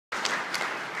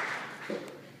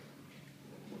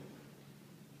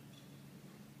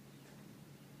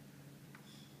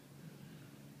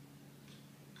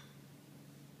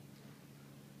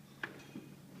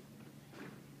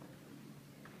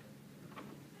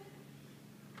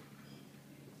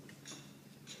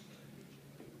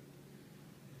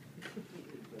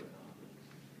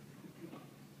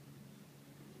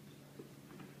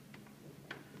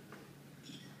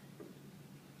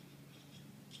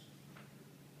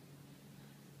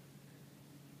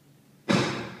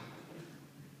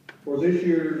For this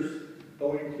year's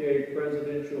OEMTA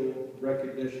Presidential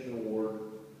Recognition Award,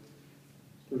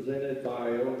 presented by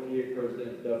OEMTA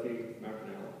President Duffy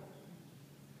McAnally.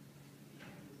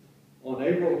 On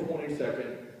April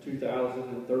 22nd,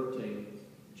 2013,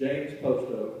 James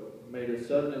Posto made a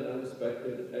sudden and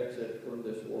unexpected exit from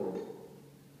this world.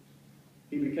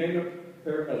 He became a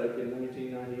paramedic in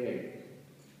 1998.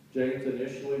 James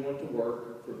initially went to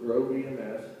work for Grove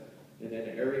EMS and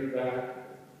then AirEvac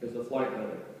as a flight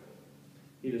medic.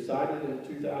 He decided in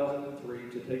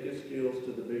 2003 to take his skills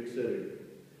to the big city,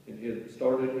 and he had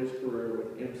started his career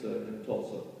with OEMTA in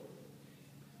Tulsa.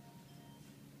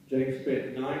 James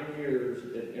spent 9 years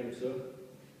at OEMTA.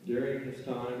 During his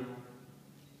time,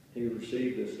 he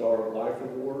received the Star of Life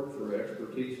Award for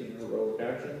expertise in heroic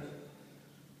actions,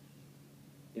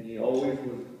 and he always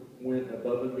went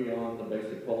above and beyond the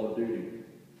basic call of duty.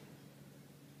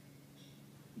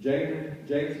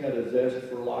 James had a zest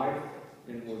for life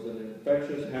and was an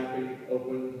infectious, happy,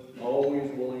 open, always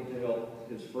willing to help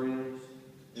his friends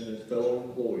and his fellow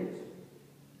employees.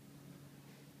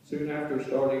 Soon after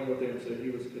starting with OEMTA, he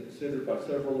was considered by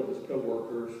several of his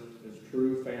co-workers as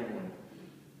true family.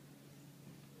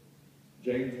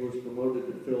 James was promoted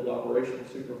to Field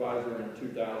Operations Supervisor in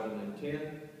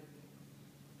 2010.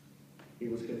 He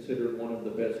was considered one of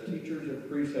the best teachers and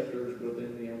preceptors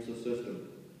within the OEMTA system.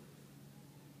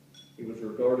 He was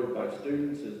regarded by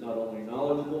students as not only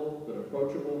knowledgeable, but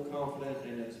approachable, confident,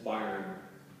 and inspiring.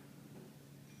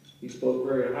 He spoke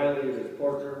very highly of his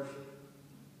partners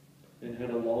and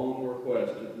had a long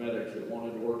request of medics that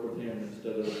wanted to work with him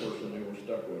instead of the person they were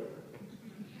stuck with.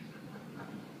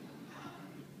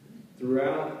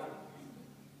 Throughout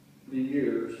the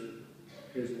years,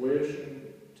 his wish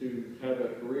to have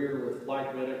a career with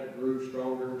flight medic grew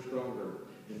stronger and stronger.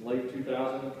 In late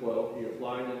 2012, he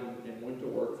applied and went to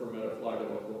work for Metaflight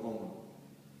of Oklahoma.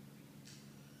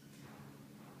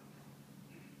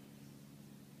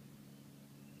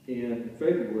 In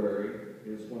February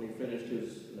is when he finished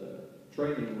his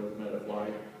training with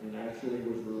Metaflight and actually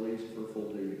was released for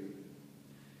full duty.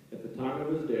 At the time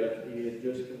of his death, he had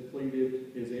just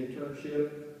completed his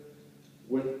internship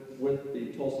with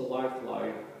the Tulsa Life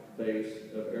Flight base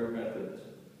of Air Methods.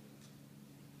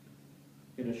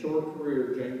 In a short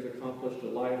career, James accomplished a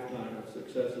lifetime of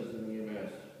successes in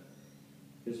EMS.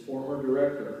 His former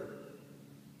director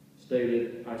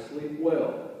stated, "I sleep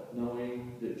well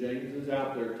knowing that James is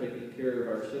out there taking care of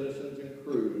our citizens and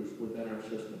crews within our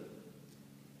system."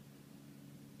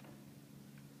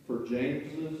 For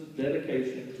James's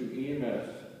dedication to EMS,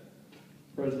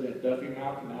 President Duffy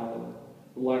McAnally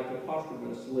would like to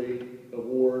posthumously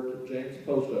award James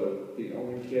Posto the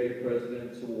OEMTA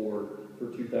President's Award for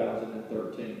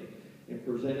 2013 and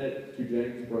present it to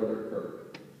James' brother Kirk.